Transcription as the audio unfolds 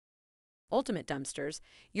Ultimate Dumpsters,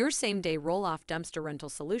 your same-day roll-off dumpster rental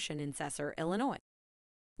solution in Sesser, Illinois.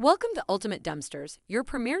 Welcome to Ultimate Dumpsters, your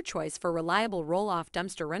premier choice for reliable roll-off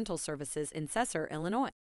dumpster rental services in Sesser, Illinois.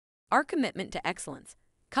 Our commitment to excellence,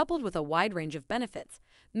 coupled with a wide range of benefits,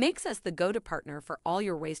 makes us the go-to partner for all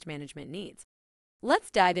your waste management needs.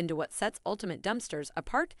 Let's dive into what sets Ultimate Dumpsters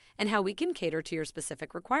apart and how we can cater to your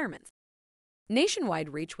specific requirements.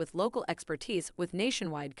 Nationwide reach with local expertise with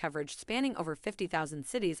nationwide coverage spanning over 50,000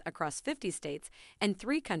 cities across 50 states and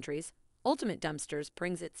 3 countries, Ultimate Dumpsters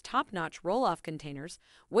brings its top-notch roll-off containers,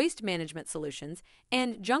 waste management solutions,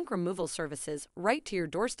 and junk removal services right to your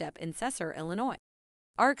doorstep in Sesser, Illinois.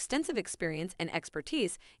 Our extensive experience and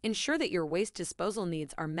expertise ensure that your waste disposal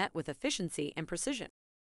needs are met with efficiency and precision.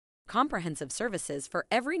 Comprehensive services for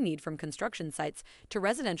every need from construction sites to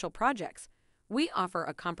residential projects. We offer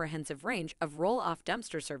a comprehensive range of roll-off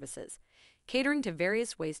dumpster services, catering to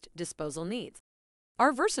various waste disposal needs.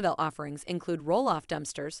 Our versatile offerings include roll-off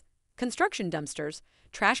dumpsters, construction dumpsters,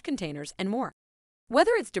 trash containers, and more.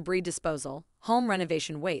 Whether it's debris disposal, home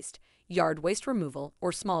renovation waste, yard waste removal,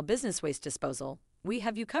 or small business waste disposal, we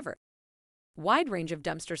have you covered. Wide range of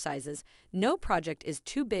dumpster sizes. No project is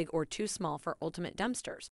too big or too small for Ultimate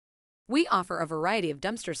Dumpsters. We offer a variety of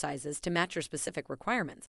dumpster sizes to match your specific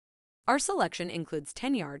requirements. Our selection includes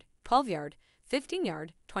 10-yard, 12-yard,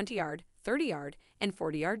 15-yard, 20-yard, 30-yard, and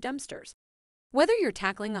 40-yard dumpsters. Whether you're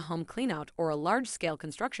tackling a home cleanout or a large-scale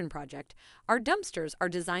construction project, our dumpsters are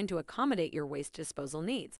designed to accommodate your waste disposal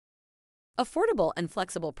needs. Affordable and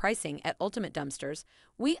flexible pricing at Ultimate Dumpsters.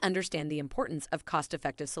 We understand the importance of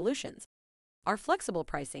cost-effective solutions. Our flexible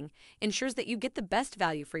pricing ensures that you get the best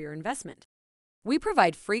value for your investment. We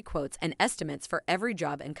provide free quotes and estimates for every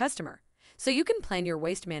job and customer, so you can plan your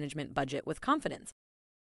waste management budget with confidence.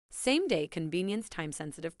 Same-day convenience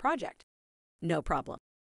time-sensitive project. No problem.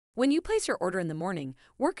 When you place your order in the morning,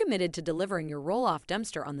 we're committed to delivering your roll-off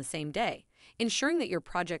dumpster on the same day, ensuring that your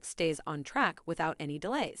project stays on track without any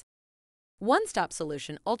delays. One-stop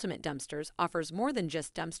solution. Ultimate Dumpsters offers more than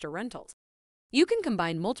just dumpster rentals. You can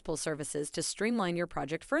combine multiple services to streamline your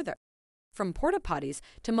project further. From porta-potties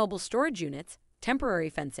to mobile storage units, temporary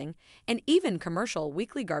fencing, and even commercial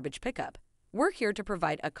weekly garbage pickup, we're here to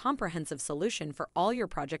provide a comprehensive solution for all your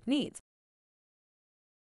project needs.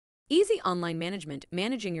 Easy online management.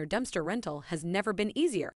 Managing your dumpster rental has never been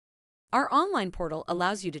easier. Our online portal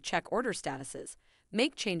allows you to check order statuses,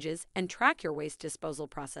 make changes, and track your waste disposal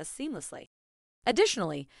process seamlessly.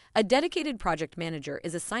 Additionally, a dedicated project manager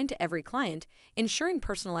is assigned to every client, ensuring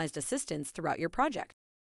personalized assistance throughout your project.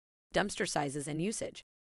 Dumpster sizes and usage.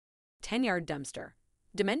 10-yard dumpster.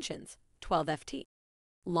 Dimensions: 12 ft.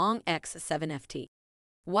 Long x 7 ft.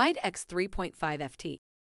 Wide x 3.5 ft.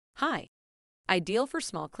 High. Ideal for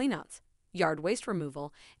small cleanouts, yard waste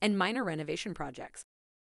removal, and minor renovation projects.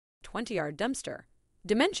 20-yard dumpster.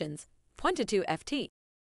 Dimensions: 22 ft.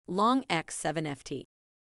 Long x 7 ft.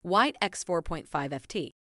 Wide x 4.5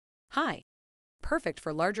 ft. High. Perfect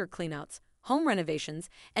for larger cleanouts, home renovations,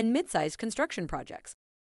 and mid-sized construction projects.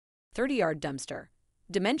 30-yard dumpster.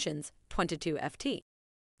 Dimensions: 22 ft.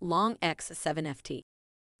 Long x 7 ft.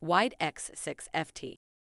 Wide x 6 ft.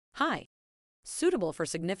 High. Suitable for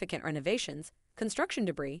significant renovations, construction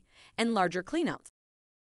debris, and larger cleanouts.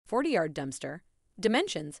 40-yard dumpster.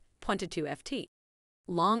 Dimensions: 22 ft.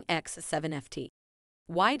 Long x 7 ft.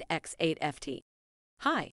 Wide x 8 ft.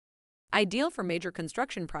 High. Ideal for major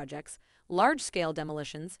construction projects, large-scale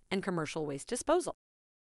demolitions, and commercial waste disposal.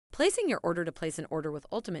 Placing your order. To place an order with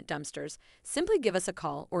Ultimate Dumpsters, simply give us a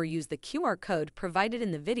call or use the QR code provided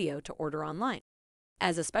in the video to order online.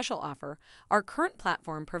 As a special offer, our current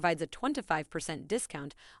platform provides a 25%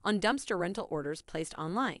 discount on dumpster rental orders placed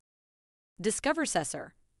online. Discover Sesser.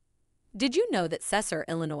 Did you know that Sesser,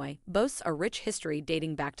 Illinois, boasts a rich history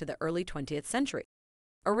dating back to the early 20th century?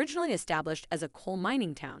 Originally established as a coal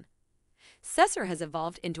mining town, Sesser has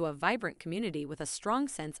evolved into a vibrant community with a strong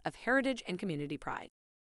sense of heritage and community pride.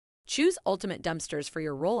 Choose Ultimate Dumpsters for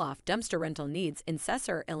your roll-off dumpster rental needs in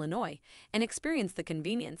Sesser, Illinois, and experience the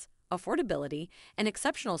convenience, affordability, and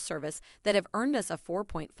exceptional service that have earned us a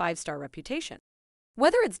 4.5-star reputation.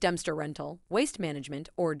 Whether it's dumpster rental, waste management,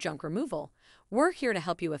 or junk removal, we're here to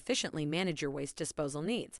help you efficiently manage your waste disposal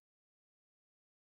needs.